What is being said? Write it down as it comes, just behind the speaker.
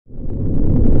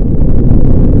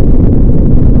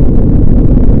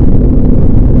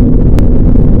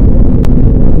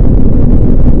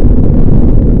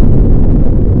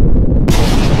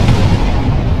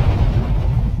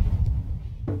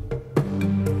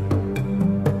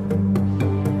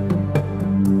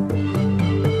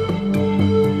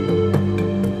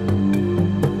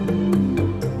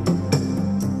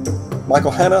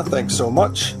Michael Hanna, thanks so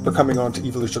much for coming on to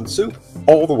Evolution Soup,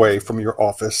 all the way from your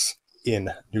office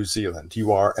in New Zealand.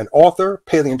 You are an author,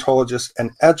 paleontologist,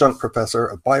 and adjunct professor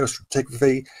of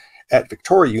biostratigraphy at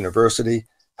Victoria University,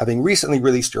 having recently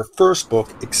released your first book,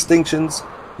 Extinctions,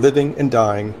 Living and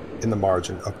Dying in the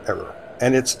Margin of Error.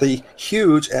 And it's the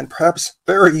huge and perhaps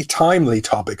very timely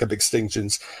topic of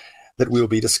extinctions that we'll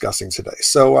be discussing today.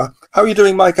 So how are you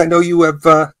doing, Mike? I know you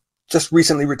have just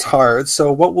recently retired.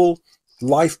 So what will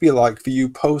life be like for you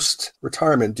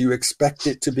post-retirement? Do you expect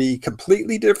it to be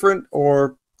completely different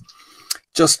or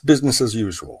just business as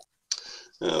usual?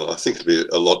 I think it'll be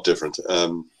a lot different.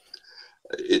 What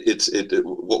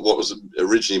was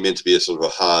originally meant to be a sort of a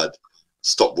hard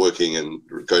stop working and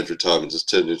going to retirement has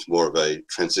turned into more of a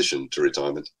transition to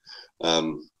retirement.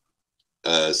 So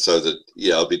that,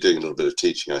 yeah, I'll be doing a little bit of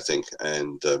teaching, I think,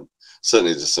 and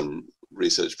certainly there's some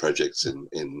research projects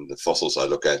in the fossils I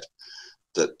look at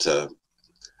that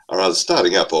are either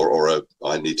starting up or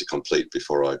I need to complete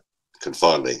before I can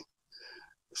finally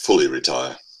fully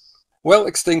retire. Well,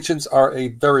 extinctions are a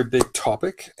very big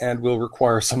topic and will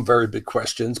require some very big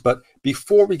questions. But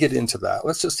before we get into that,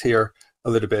 let's just hear a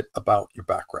little bit about your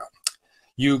background.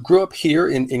 You grew up here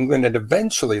in England and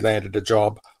eventually landed a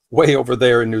job way over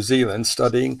there in New Zealand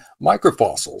studying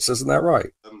microfossils. Isn't that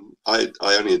right? I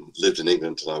only lived in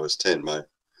England until I was 10. My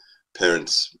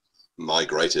parents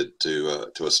migrated to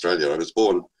Australia. I was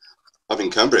born up in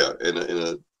Cumbria in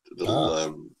a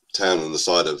little town on the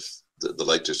side of the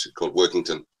Lake District called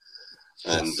Workington.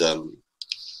 And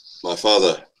my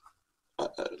father,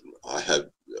 I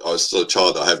was still a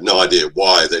child. I have no idea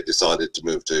why they decided to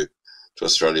move to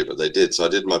Australia, but they did. So I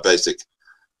did my basic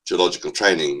geological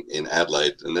training in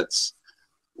Adelaide, and that's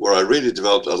where I really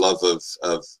developed a love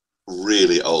of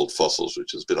really old fossils,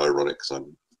 which is a bit ironic because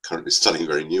I'm currently studying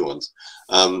very new ones.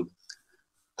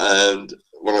 And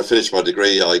when I finished my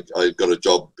degree, I got a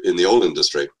job in the oil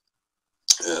industry.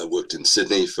 Worked in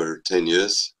Sydney for 10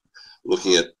 years,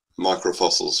 looking at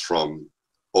microfossils from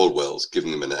oil wells,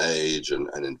 giving them an age and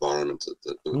an environment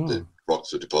that the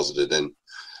rocks were deposited in.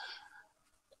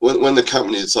 When the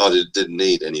company decided it didn't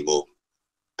need any more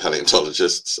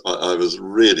paleontologists, I was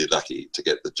really lucky to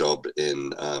get the job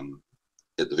in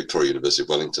at the Victoria University of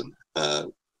Wellington,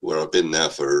 where I've been now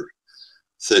for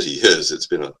 30 years. It's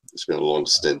been a long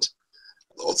stint,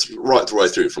 right the way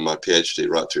through from my PhD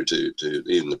right through to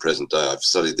even the present day. I've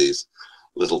studied these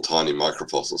little tiny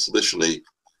microfossils, literally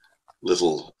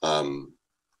little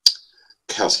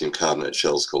calcium carbonate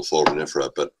shells called foraminifera,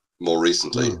 but more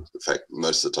recently, in fact,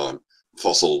 most of the time,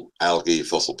 fossil algae,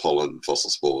 fossil pollen, fossil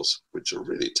spores, which are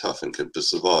really tough and can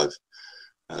survive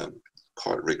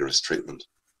quite rigorous treatment.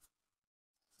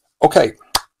 Okay,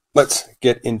 let's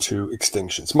get into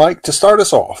extinctions. Mike, to start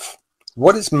us off,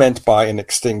 what is meant by an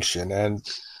extinction and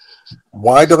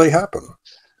why do they happen?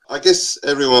 I guess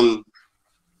everyone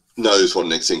knows what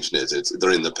an extinction is.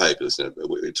 They're in the papers.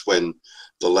 It's when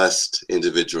the last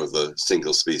individual of a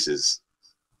single species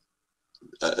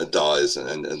dies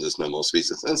and there's no more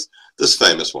species. And there's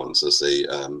famous ones. There's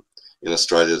in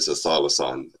Australia, there's a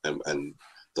thylacine, and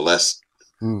the last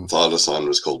thylacine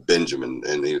was called Benjamin,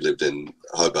 and he lived in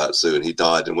Hobart Zoo, and he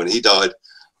died. And when he died,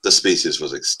 the species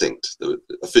was extinct. They were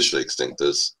officially extinct.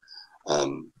 There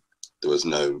was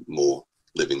no more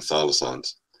living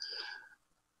thylacines.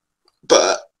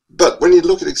 But when you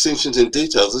look at extinctions in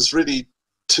detail, there's really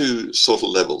two sort of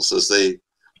levels. There's the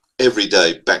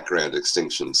everyday background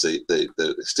extinctions, the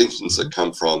extinctions that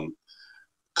come from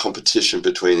competition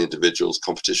between individuals,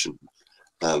 competition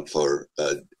for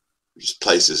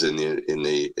places in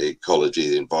the ecology,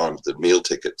 the environment, the meal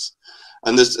tickets,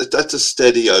 and that's a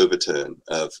steady overturn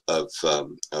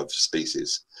of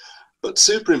species. But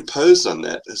superimposed on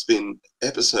that has been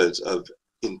episodes of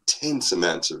intense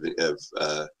amounts of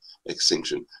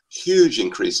extinction, huge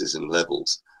increases in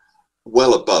levels,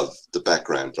 well above the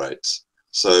background rates.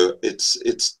 So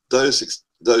it's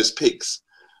those peaks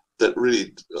that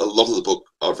really a lot of the book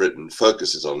I've written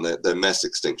focuses on. They're mass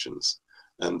extinctions.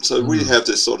 So we have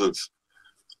this sort of,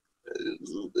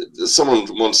 someone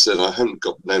once said, I haven't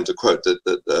got named to quote,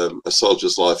 that a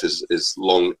soldier's life is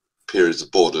long periods of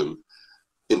boredom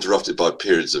interrupted by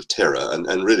periods of terror,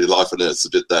 and really life on Earth is a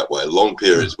bit that way. Long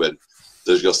periods when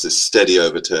there's just this steady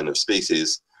overturn of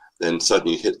species, then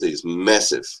suddenly you hit these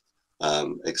massive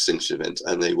extinction events,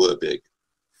 and they were big.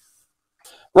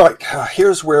 Right.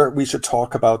 Here's where we should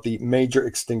talk about the major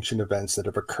extinction events that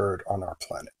have occurred on our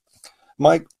planet.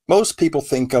 Mike, most people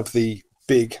think of the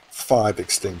big 5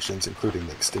 extinctions, including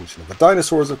the extinction of the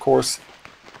dinosaurs, of course,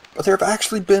 but there have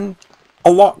actually been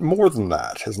a lot more than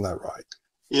that, isn't that right?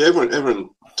 Yeah, everyone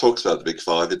talks about the big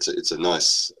 5. It's a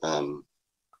nice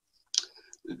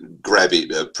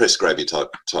grabby, press grabby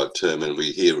type term, and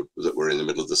we hear that we're in the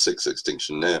middle of the sixth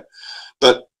extinction now.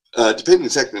 But depending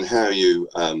exactly on how you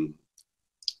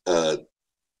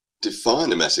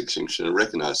define a mass extinction and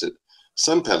recognize it,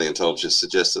 some paleontologists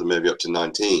suggest that there may be up to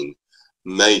 19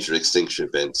 major extinction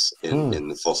events in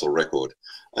the fossil record.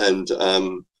 And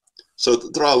so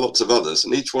there are lots of others,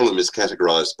 and each one of them is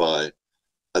categorized by,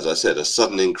 as I said, a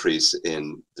sudden increase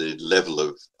in the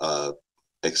level of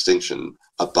extinction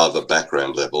above a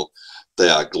background level. They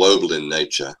are global in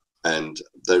nature, and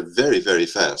they're very, very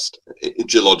fast,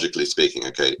 geologically speaking.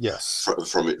 Okay. Yes.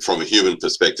 From a human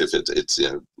perspective, it's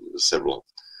several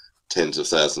tens of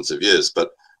thousands of years, but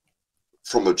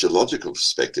from a geological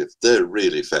perspective, they're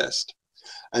really fast.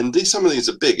 And some of these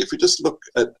are big. If we just look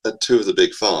at two of the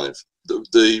big five,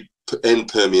 the end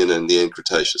Permian and the end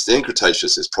Cretaceous. The end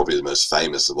Cretaceous is probably the most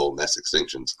famous of all mass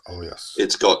extinctions. Oh yes.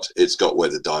 It's got where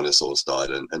the dinosaurs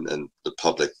died, and the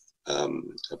public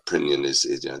opinion is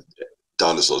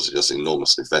dinosaurs are just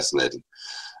enormously fascinating.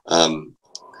 And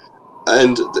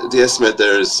the estimate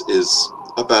there is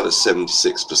about a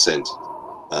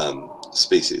 76%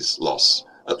 species loss,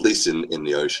 at least in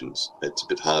the oceans. It's a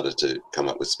bit harder to come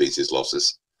up with species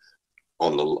losses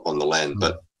on the land,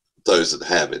 but those that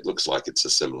have, it looks like it's a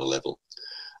similar level.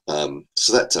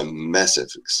 So that's a massive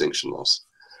extinction loss.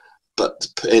 But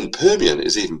in Permian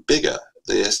is even bigger.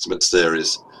 The estimates there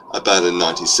is about a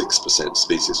 96%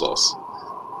 species loss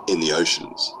in the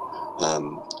oceans.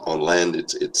 On land,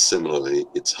 it's similarly,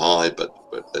 it's high, but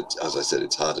as I said,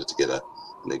 it's harder to get an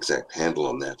exact handle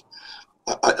on that.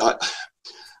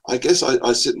 I guess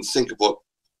I sit and think of what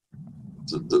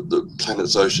the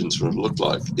planet's oceans would look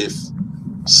like if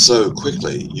so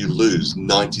quickly you lose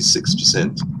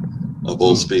 96% of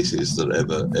all species that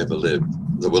ever lived,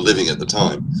 that were living at the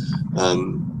time.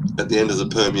 At the end of the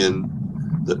Permian,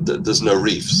 there's no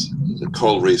reefs. The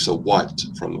coral reefs are wiped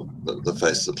from the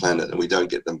face of the planet, and we don't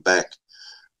get them back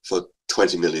for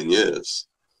 20 million years.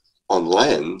 On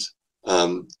land,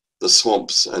 the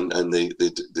swamps and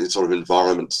the sort of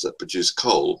environments that produce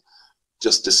coal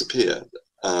just disappear,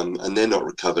 and they're not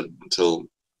recovered until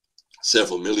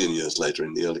several million years later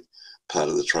in the early part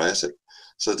of the Triassic.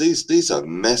 So these are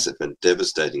massive and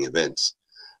devastating events.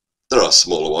 There are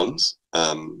smaller ones.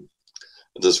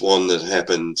 There's one that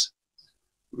happened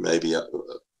maybe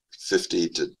 50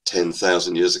 to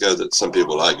 10,000 years ago that some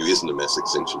people argue isn't a mass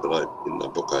extinction, but in my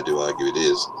book I do argue it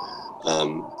is.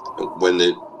 When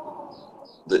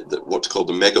what's called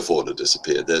the megafauna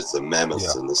disappeared. There's the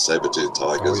mammoths and the saber-toothed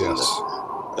tigers.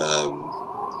 Oh, yes.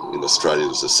 And in Australia,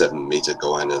 there's a 7-meter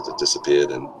goanna that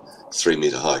disappeared and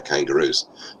 3-meter high kangaroos.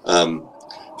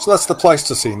 So that's the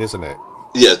Pleistocene, isn't it?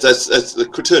 Yeah, that's the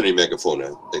Quaternary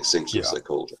megafauna extinctions, they're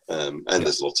called. And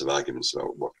there's lots of arguments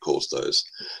about what caused those.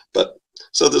 But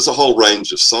so there's a whole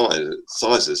range of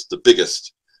sizes. The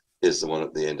biggest is the one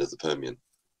at the end of the Permian.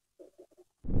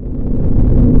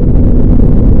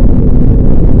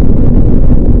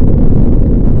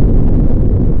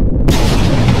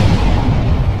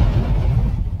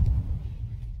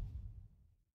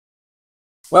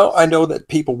 Well, I know that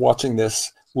people watching this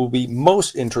will be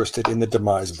most interested in the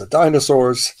demise of the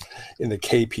dinosaurs in the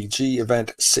KPG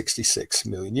event 66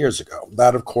 million years ago.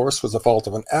 That, of course, was the fault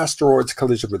of an asteroid's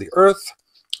collision with the Earth.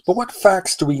 But what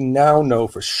facts do we now know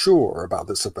for sure about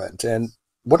this event, and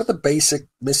what are the basic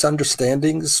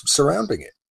misunderstandings surrounding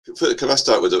it? Can I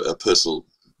start with a personal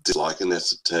dislike, and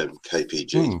that's the term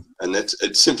KPG, and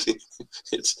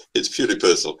it's purely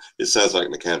personal. It sounds like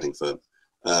an accounting firm.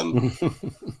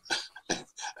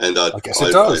 And I guess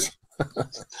it does.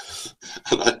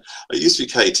 I used to be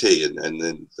KT, and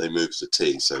then they moved to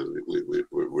T, so we're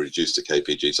reduced to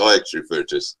KPG. So I actually refer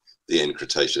to it as the end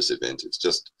Cretaceous event. It's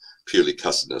just purely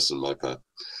cussedness on my part.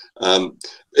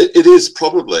 It is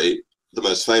probably the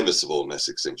most famous of all mass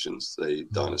extinctions. The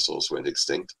dinosaurs went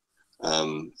extinct,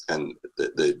 and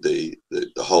the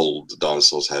hold the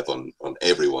dinosaurs have on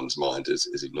everyone's mind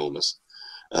is enormous.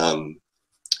 But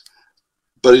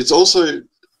it's also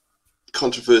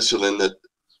controversial in that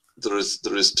there is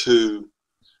two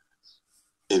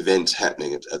events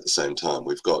happening at the same time.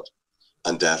 We've got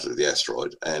undoubtedly the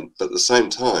asteroid, but at the same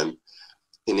time,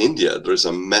 in India, there is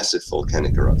a massive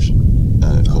volcanic eruption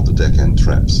called the Deccan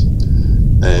Traps.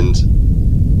 And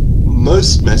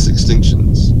most mass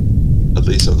extinctions, at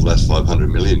least over the last 500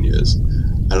 million years,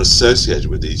 are associated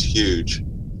with these huge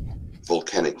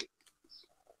volcanic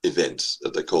events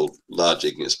that they call large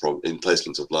igneous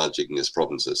emplacements of large igneous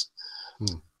provinces.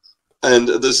 And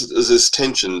there's this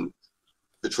tension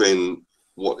between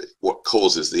what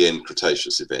causes the end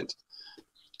Cretaceous event.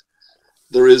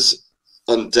 There is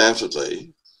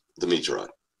undoubtedly the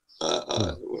meteorite.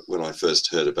 When I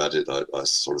first heard about it, I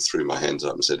sort of threw my hands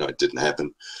up and said, no, it didn't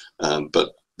happen.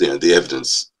 But the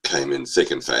evidence came in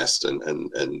thick and fast,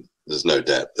 and there's no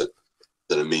doubt that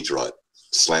a meteorite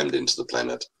slammed into the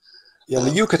planet. Yeah,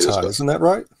 the Yucatan, isn't that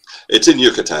right? It's in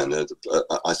Yucatan.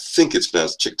 I think it's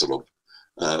pronounced Chicxulub.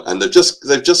 And they've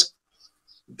just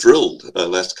drilled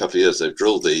last couple of years. They've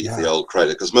drilled the old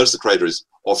crater, because most of the crater is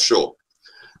offshore,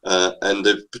 and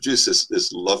they've produced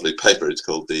this lovely paper. It's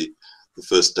called the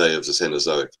First Day of the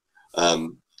Cenozoic,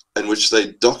 in which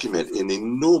they document in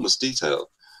enormous detail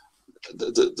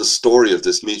the story of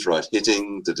this meteorite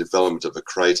hitting, the development of a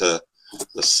crater,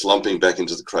 the slumping back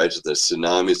into the crater, the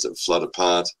tsunamis that flood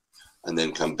apart and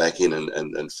then come back in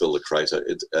and fill the crater,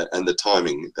 and the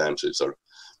timing down to sort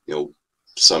of,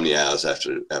 so many hours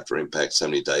after impact, so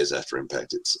many days after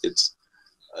impact. It's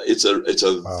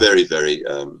a wow. very, very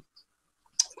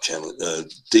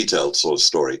detailed sort of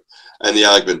story. And the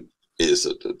argument is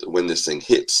that when this thing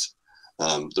hits,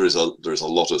 there is a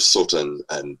lot of soot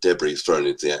and debris thrown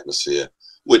into the atmosphere,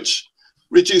 which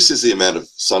reduces the amount of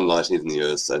sunlight hitting the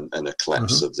Earth and a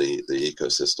collapse of the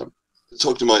ecosystem. I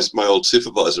talked to my old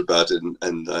supervisor about it,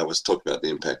 and I was talking about the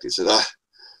impact. He said,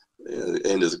 the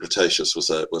end of the Cretaceous was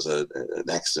an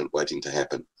accident waiting to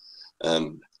happen,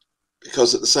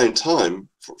 because at the same time,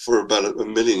 for about a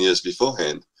million years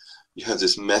beforehand, you have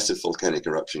this massive volcanic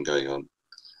eruption going on,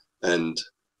 and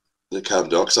the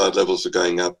carbon dioxide levels were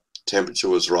going up, temperature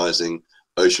was rising,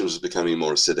 oceans were becoming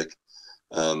more acidic,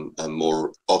 and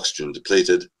more oxygen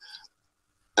depleted,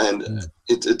 and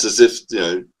it's as if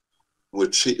it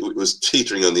was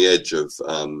teetering on the edge of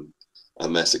a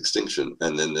mass extinction,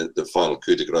 and then the final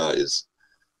coup de grace is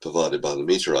provided by the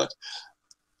meteorite.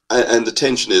 And the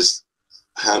tension is,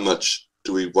 how much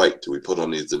do we wait? Do we put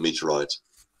on either the meteorite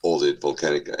or the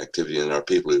volcanic activity? And there are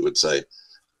people who would say,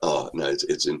 oh, no,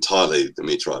 it's entirely the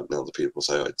meteorite. And other people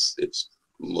say, oh, it's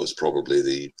most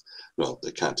probably well,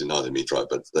 they can't deny the meteorite,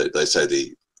 but they say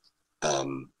the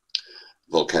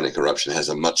volcanic eruption has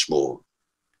a much more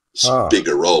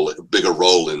bigger role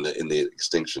in the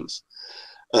extinctions.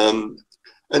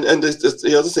 And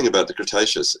the other thing about the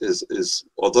Cretaceous is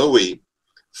although we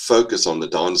focus on the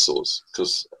dinosaurs,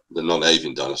 because the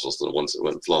non-avian dinosaurs are the ones that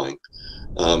went flying,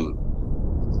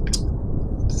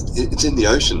 it's in the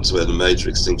oceans where the major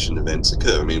extinction events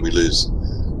occur. I mean, we lose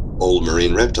all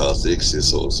marine reptiles, the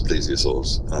ichthyosaurs,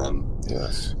 plesiosaurs.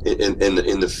 Yes.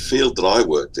 In the field that I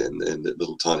worked in the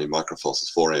little tiny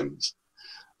microfossils, 4Ms,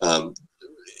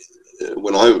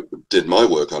 when I did my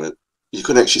work on it, you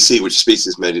couldn't actually see which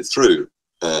species made it through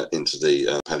into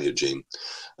the Paleogene.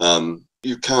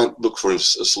 You can't look for a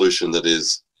solution that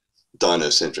is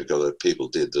dinocentric, although people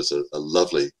did. There's a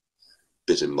lovely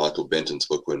bit in Michael Benton's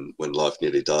book, When Life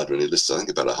Nearly Died, when he lists, I think,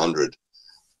 about 100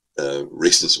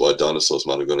 reasons why dinosaurs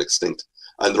might have gone extinct.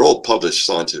 And they're all published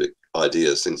scientific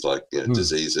ideas, things like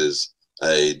diseases,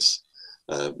 AIDS,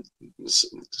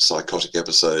 psychotic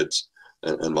episodes,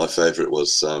 and my favorite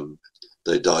was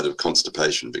they died of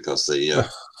constipation because the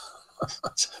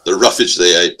roughage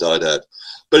they ate died out.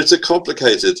 But it's a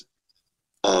complicated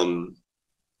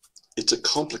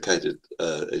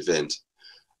event.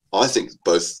 I think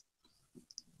both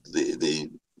the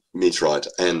meteorite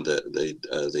and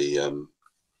the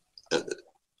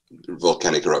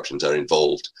volcanic eruptions are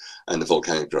involved, and the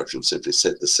volcanic eruption simply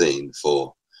set the scene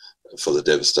for the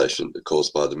devastation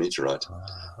caused by the meteorite.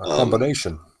 A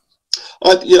combination.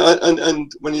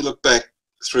 And when you look back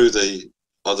through the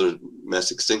other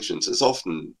mass extinctions, there's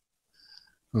often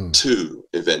two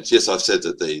events. Yes, I've said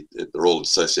that they're all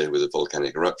associated with a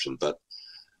volcanic eruption, but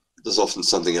there's often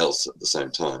something else at the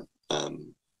same time.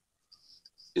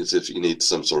 As if you need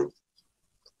some sort of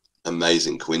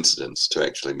amazing coincidence to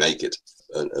actually make it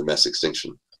a mass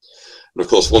extinction. And of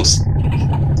course, once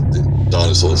the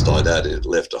dinosaurs died out, it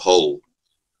left a whole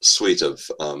suite of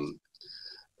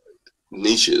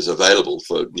niches available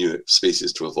for new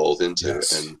species to evolve into.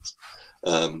 Yes.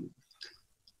 And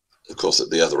of course, at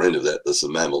the other end of that, there's the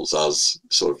mammals, ours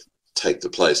sort of take the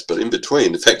place. But in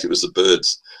between, in fact, it was the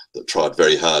birds that tried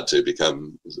very hard to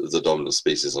become the dominant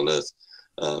species on Earth.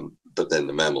 But then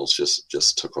the mammals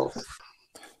just took off.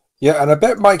 Yeah, and I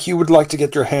bet, Mike, you would like to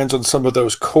get your hands on some of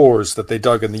those cores that they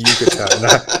dug in the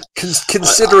Yucatan.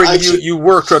 Considering you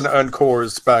worked on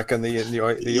cores back in the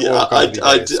oil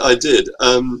days. I did.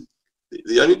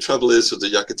 The only trouble is with the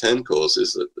Yucatan cores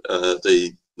is that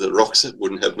the rocks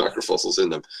wouldn't have microfossils in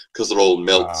them, because they're all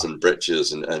melts and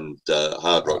breccias and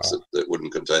hard rocks that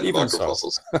wouldn't contain the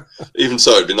microfossils. Even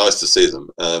so, it'd be nice to see them.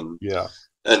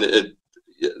 And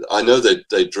I know that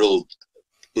they drilled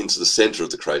into the center of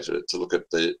the crater to look at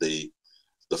the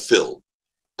fill,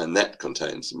 and that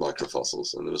contains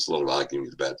microfossils. And there was a lot of arguing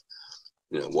about,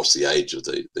 what's the age of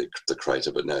the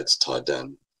crater, but now it's tied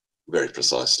down very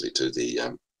precisely to the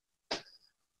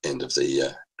end of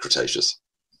the Cretaceous.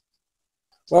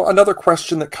 Well, another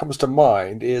question that comes to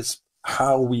mind is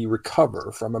how we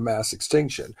recover from a mass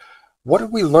extinction. What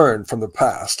have we learned from the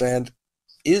past, and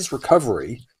is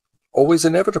recovery always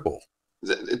inevitable?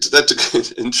 That's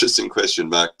an interesting question,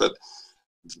 Mark, but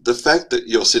the fact that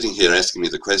you're sitting here asking me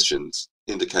the questions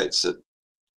indicates that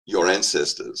your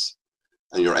ancestors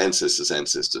and your ancestors'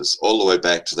 ancestors, all the way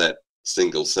back to that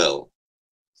single cell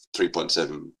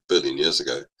 3.7 billion years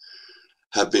ago,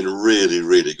 have been really,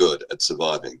 really good at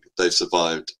surviving. They've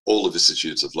survived all the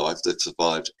vicissitudes of life. They've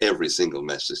survived every single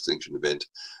mass extinction event,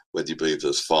 whether you believe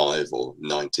there's 5 or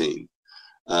 19.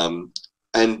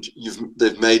 And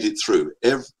they've made it through.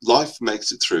 Life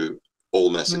makes it through all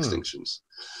mass extinctions.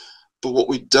 But what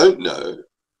we don't know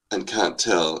and can't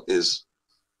tell is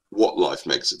what life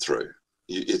makes it through.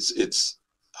 It's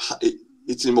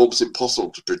almost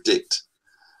impossible to predict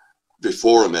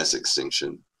before a mass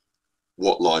extinction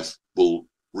what life will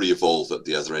re-evolve at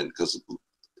the other end, because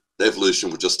evolution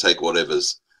will just take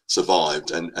whatever's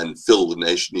survived and fill the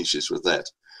niches with that.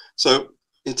 So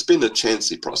it's been a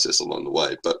chancy process along the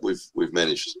way, but we've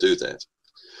managed to do that.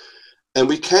 And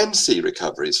we can see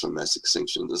recoveries from mass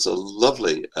extinction. There's a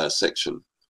lovely section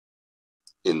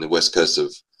in the west coast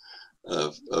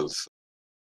of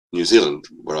New Zealand,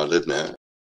 where I live now,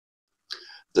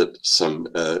 that some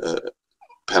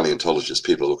paleontologist,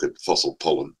 people look at fossil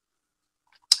pollen,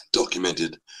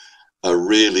 documented a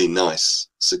really nice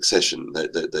succession.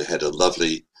 They had a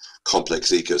lovely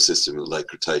complex ecosystem in the late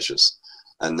Cretaceous,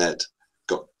 and that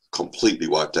got completely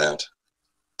wiped out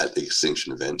at the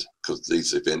extinction event, because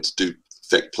these events do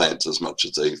affect plants as much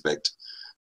as they affect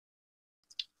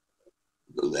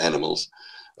the animals.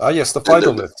 Ah, yes, the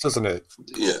phytoliths, isn't it?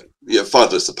 Yeah,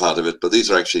 phytoliths are part of it, but these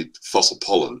are actually fossil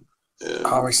pollen.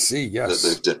 Oh, I see.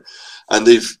 Yes, and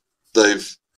they've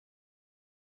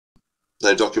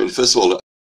documented, first of all,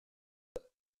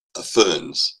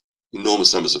 ferns,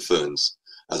 enormous numbers of ferns,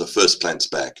 are the first plants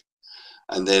back.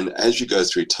 And then as you go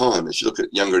through time, as you look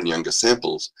at younger and younger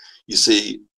samples, you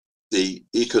see the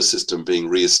ecosystem being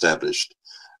re-established,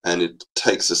 and it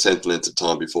takes a certain length of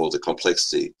time before the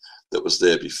complexity that was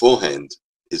there beforehand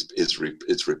is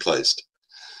replaced.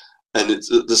 And it's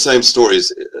the same story.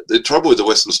 The trouble with the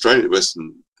Western Tasmania,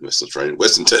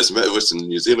 Western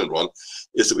New Zealand one,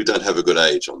 is that we don't have a good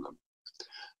age on them.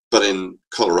 But in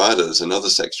Colorado, there's another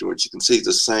section which you can see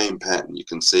the same pattern. You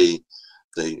can see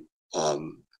the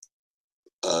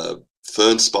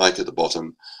fern spike at the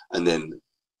bottom, and then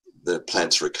the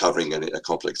plants recovering in a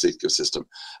complex ecosystem.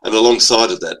 And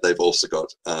alongside of that, they've also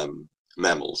got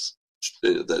mammals.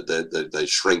 They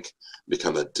shrink,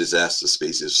 become a disaster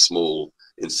species, small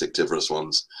insectivorous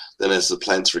ones. Then as the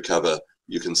plants recover,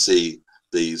 you can see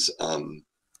these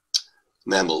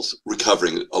mammals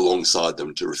recovering alongside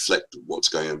them to reflect what's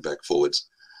going on back forwards.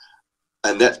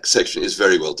 And that section is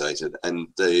very well dated, and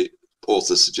the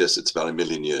authors suggest it's about 1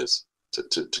 million years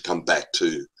to come back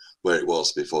to where it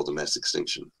was before the mass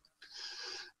extinction.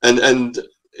 And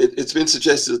it's been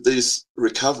suggested that this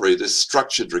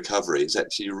structured recovery is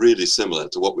actually really similar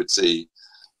to what we'd see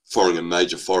following a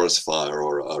major forest fire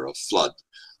or a flood,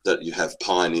 that you have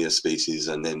pioneer species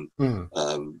and then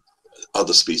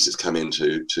other species come in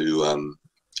to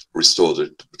restore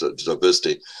the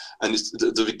diversity. And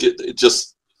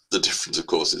the difference, of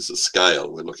course, is the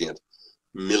scale. We're looking at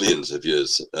millions of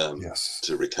years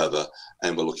to recover,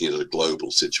 and we're looking at a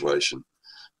global situation.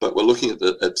 But we're looking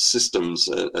at systems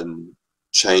and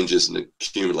changes and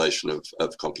accumulation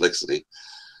of complexity.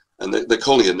 And they're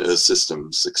calling it an Earth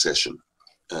system succession,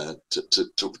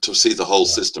 to see the whole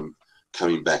system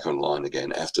coming back online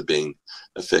again after being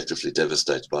effectively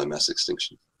devastated by mass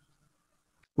extinction.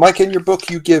 Mike, in your book,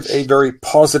 you give a very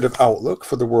positive outlook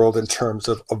for the world in terms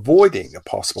of avoiding a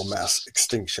possible mass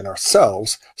extinction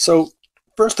ourselves. So,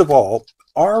 first of all,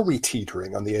 are we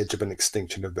teetering on the edge of an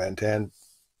extinction event, and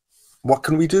what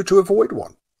can we do to avoid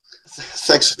one?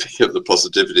 Thanks for picking up the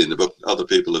positivity in the book. Other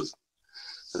people have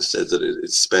said that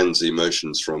it spans the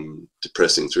emotions from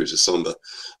depressing through to somber.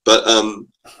 But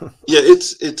yeah,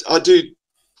 I do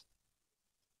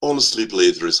honestly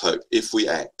believe there is hope if we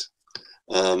act.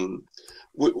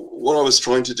 What I was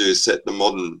trying to do is set the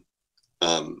modern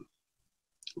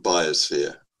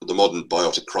biosphere, the modern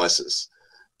biotic crisis,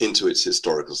 into its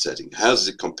historical setting. How does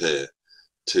it compare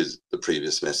to the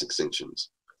previous mass extinctions?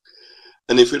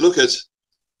 And if we look at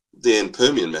the end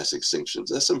Permian mass extinctions,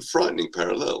 there's some frightening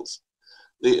parallels.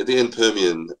 The end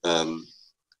Permian,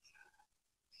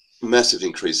 massive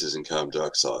increases in carbon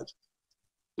dioxide,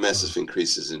 massive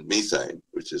increases in methane,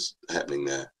 which is happening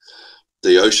now.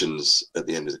 The oceans at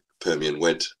the end of the Permian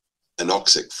went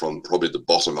anoxic from probably the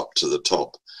bottom up to the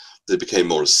top. They became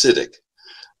more acidic.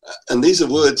 And these are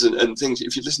words and things,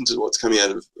 if you listen to what's coming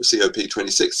out of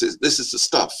COP26, this is the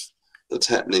stuff that's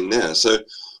happening now. So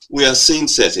we are scene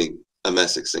setting a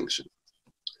mass extinction.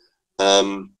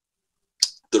 The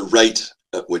rate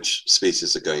at which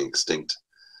species are going extinct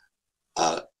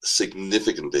are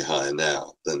significantly higher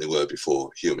now than they were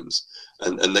before humans.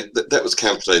 And that was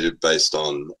calculated based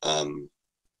on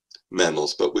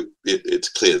mammals, but it's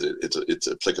clear that it's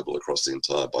applicable across the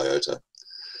entire biota.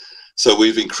 So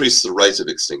we've increased the rate of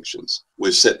extinctions.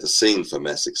 We've set the scene for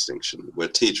mass extinction. We're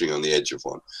teetering on the edge of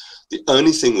one. The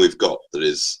only thing we've got that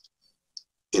is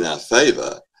in our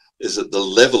favor is that the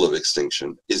level of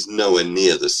extinction is nowhere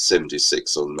near the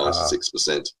 76 or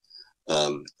 96%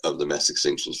 of the mass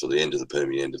extinctions for the end of the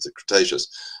Permian, end of the Cretaceous.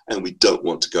 And we don't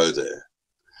want to go there.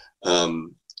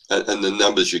 And the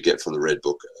numbers you get from the Red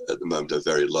Book at the moment are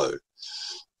very low.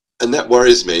 And that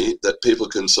worries me, that people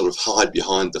can sort of hide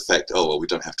behind the fact, oh, well, we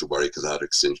don't have to worry because our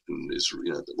extinction is,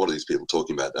 you know, what are these people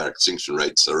talking about? Our extinction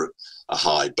rates are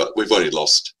high, but we've only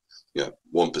lost, you know,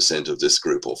 1% of this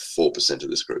group or 4% of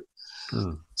this group.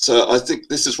 So I think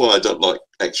this is why I don't like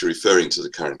actually referring to the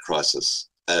current crisis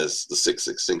as the sixth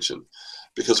extinction,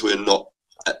 because we're not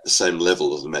at the same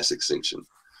level of the mass extinction.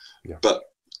 Yeah. But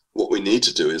what we need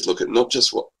to do is look at not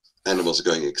just what animals are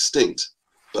going extinct,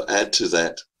 but add to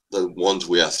that the ones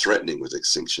we are threatening with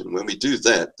extinction. When we do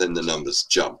that, then the numbers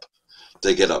jump.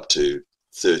 They get up to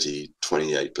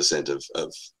 28%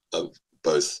 of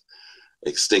both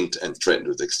extinct and threatened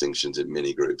with extinctions in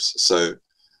many groups. So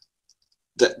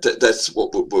that's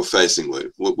what we're facing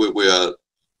with.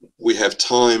 We have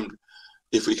time.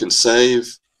 If we can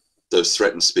save those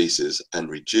threatened species and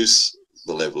reduce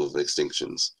the level of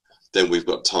extinctions, then we've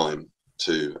got time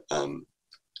to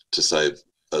save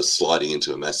us sliding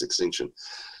into a mass extinction.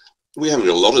 We haven't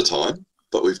got a lot of time,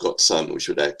 but we've got some. We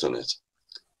should act on it.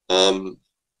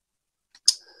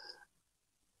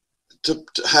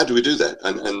 How do we do that?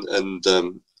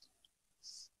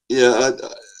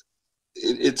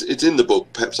 It's in the book.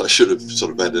 Perhaps I should have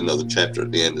sort of added another chapter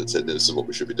at the end and said this is what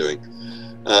we should be doing.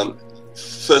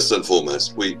 First and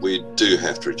foremost, we do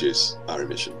have to reduce our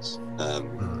emissions.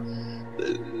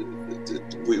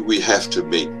 We have to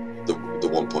meet the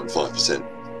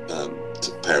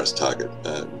 1.5% Paris target.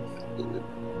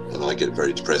 And I get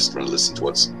very depressed when I listen to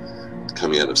what's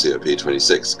coming out of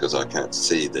COP26 because I can't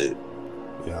see the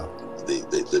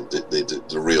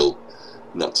real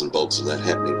nuts and bolts of that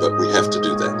happening. But we have to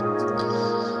do that.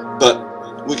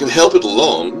 But we can help it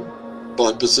along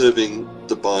by preserving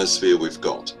the biosphere we've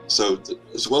got. So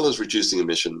as well as reducing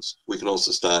emissions, we can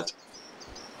also start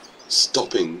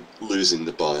stopping losing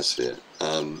the biosphere.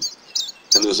 And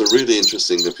there was a really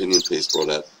interesting opinion piece brought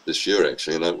out this year,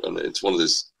 actually, and it's one of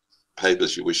those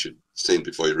papers you wish you'd seen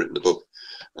before you'd written the book.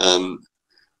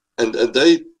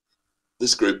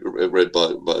 This group, read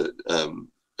by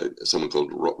someone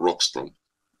called Rockstrom,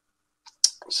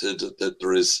 said that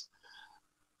there is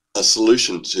a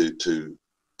solution to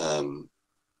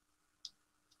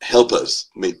help us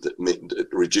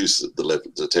reduce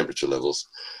the temperature levels.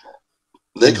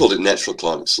 They called it natural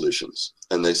climate solutions,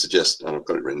 and they suggest, and I've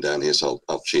got it written down here, so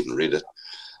I'll cheat and read it.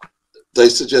 They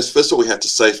suggest, first of all, we have to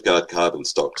safeguard carbon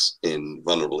stocks in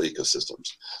vulnerable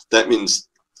ecosystems. That means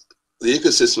the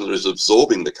ecosystem that is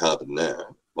absorbing the carbon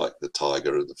now, like the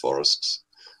taiga of the forests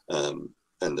and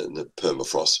the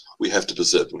permafrost, we have to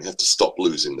preserve them. We have to stop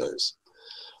losing those.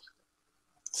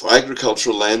 For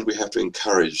agricultural land, we have to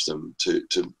encourage them to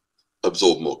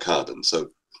absorb more carbon,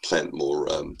 so plant more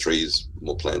trees,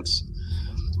 more plants.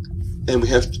 And we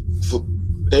have to, for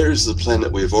areas of the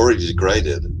planet we've already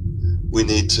degraded, we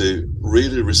need to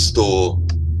really restore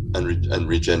and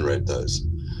regenerate those.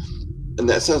 And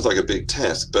that sounds like a big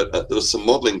task, but there was some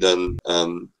modeling done a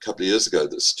couple of years ago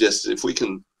that suggested if we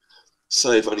can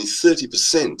save only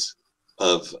 30%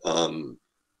 of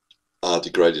our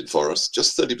degraded forests,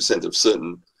 just 30% of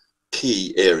certain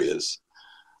key areas,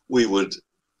 we would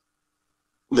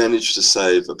manage to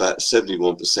save about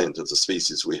 71% of the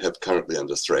species we have currently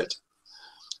under threat.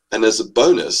 And as a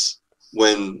bonus,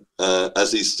 when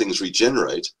as these things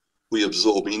regenerate, we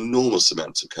absorb enormous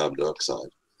amounts of carbon dioxide.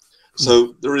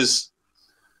 So there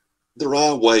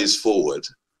are ways forward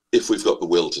if we've got the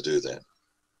will to do that.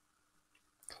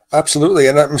 Absolutely.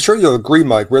 And I'm sure you'll agree,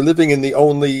 Mike, we're living in the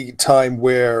only time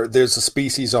where there's a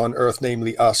species on Earth,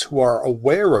 namely us, who are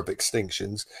aware of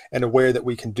extinctions and aware that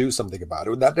we can do something about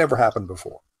it. That never happened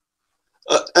before.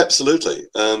 Absolutely.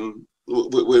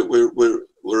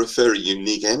 We're a very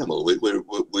unique animal.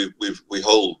 We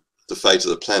hold the fate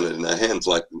of the planet in our hands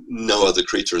like no other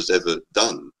creature has ever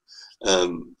done.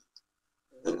 And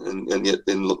yet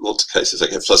in lots of cases I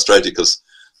get frustrated because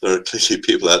there are clearly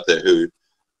people out there who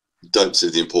don't see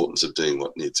the importance of doing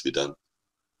what needs to be done.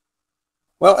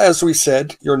 Well, as we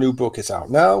said, your new book is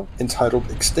out now, entitled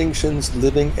Extinctions,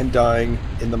 Living and Dying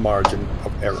in the Margin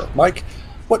of Error. Mike,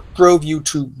 what drove you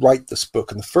to write this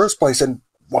book in the first place, and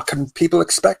what can people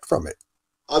expect from it?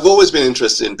 I've always been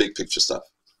interested in big picture stuff.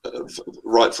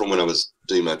 Right from when I was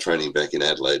doing my training back in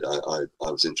Adelaide, I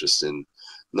was interested in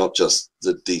not just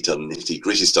the detailed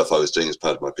nitty-gritty stuff I was doing as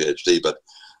part of my PhD, but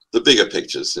the bigger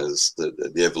pictures, as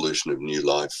the evolution of new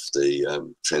life,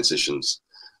 the transitions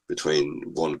between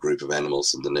one group of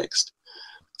animals and the next.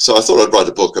 So I thought I'd write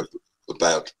a book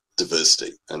about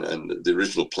diversity, and the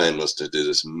original plan was to do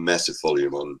this massive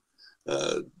volume on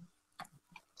the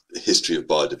history of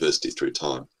biodiversity through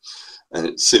time, and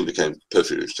it soon became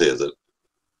perfectly clear that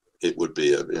it would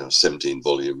be a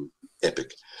 17-volume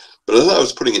epic. But as I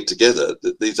was putting it together,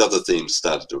 these other themes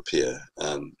started to appear,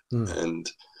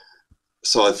 and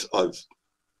so I've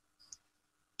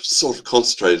sort of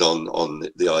concentrated on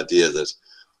the idea that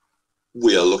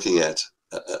we are looking at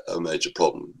a major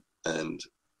problem, and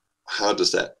how does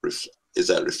that is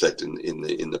that reflected in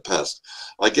the past?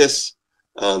 I guess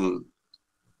the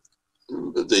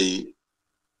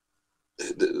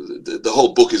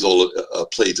whole book is all a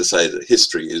plea to say that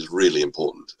history is really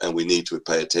important, and we need to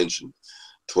pay attention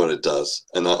to what it does.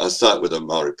 And I start with a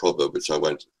Maori proverb, which I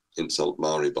won't insult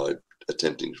Maori by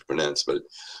attempting to pronounce, but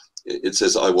it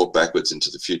says, "I walk backwards into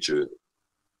the future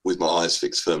with my eyes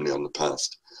fixed firmly on the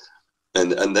past."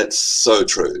 And that's so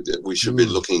true, that we should be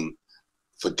looking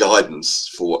for guidance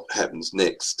for what happens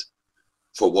next,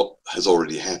 for what has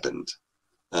already happened.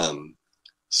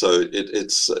 So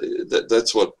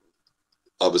that's what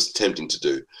I was attempting to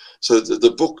do. So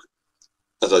the book,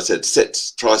 as I said,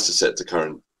 tries to set the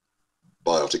current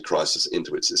biotic crisis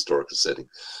into its historical setting,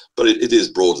 but it is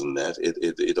broader than that.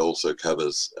 It also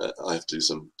covers. I have to do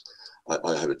some.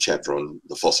 I have a chapter on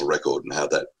the fossil record and how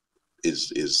that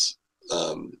is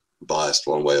biased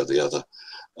one way or the other.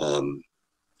 And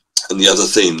the other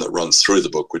theme that runs through the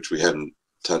book, which we haven't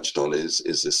touched on, is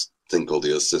this thing called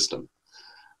the Earth system,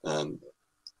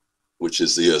 which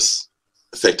is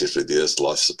effectively the Earth's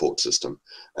life support system,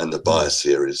 and the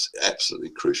biosphere is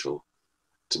absolutely crucial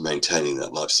to maintaining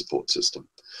that life support system.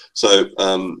 So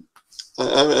I'm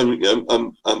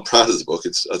proud of the book.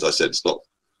 It's, as I said, it's not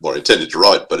what I intended to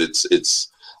write, but it's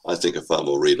I think a far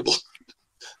more readable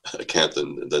account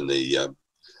than the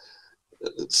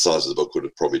size of the book would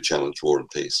have probably challenged War and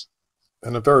Peace.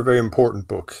 And a very, very important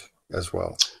book as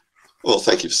well. Well,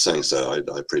 thank you for saying so. I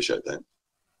appreciate that.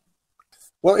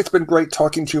 Well, it's been great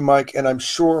talking to you, Mike, and I'm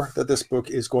sure that this book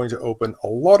is going to open a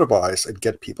lot of eyes and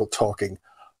get people talking,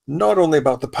 not only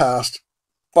about the past,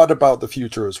 but about the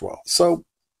future as well. So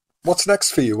what's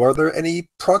next for you? Are there any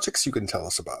projects you can tell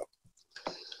us about?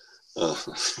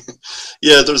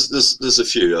 Yeah, there's a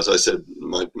few. As I said,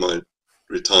 my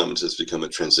retirement has become a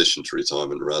transition to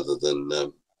retirement rather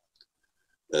than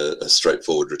a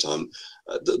straightforward retirement.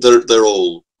 They're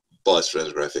all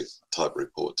biostratigraphic type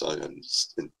reports. I haven't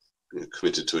been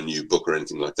committed to a new book or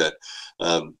anything like that.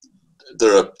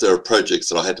 There are projects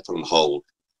that I had to put on hold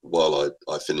while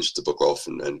I finished the book off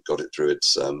and got it through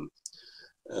its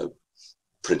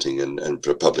printing and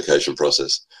publication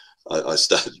process. I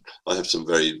have some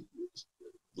very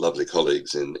lovely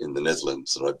colleagues in the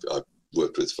Netherlands that I've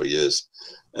worked with for years,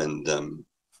 and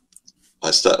I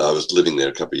was living there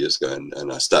a couple of years ago,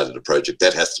 and I started a project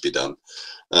that has to be done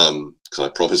because I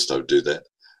promised I would do that.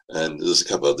 And there's a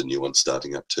couple of other new ones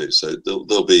starting up too. So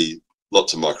there'll be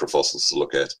lots of microfossils to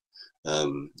look at,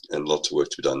 and lots of work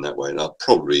to be done that way. And I'll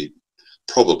probably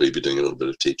be doing a little bit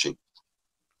of teaching.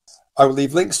 I will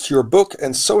leave links to your book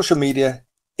and social media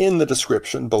in the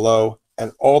description below.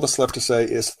 And all that's left to say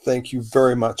is thank you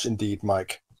very much indeed,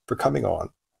 Mike, for coming on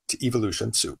to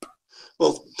Evolution Soup.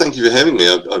 Well, thank you for having me.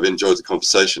 I've enjoyed the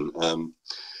conversation.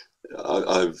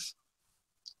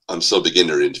 I'm still a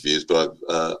beginner at interviews, but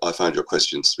I found your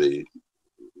questions to be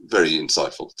very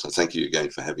insightful. So thank you again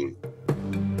for having me.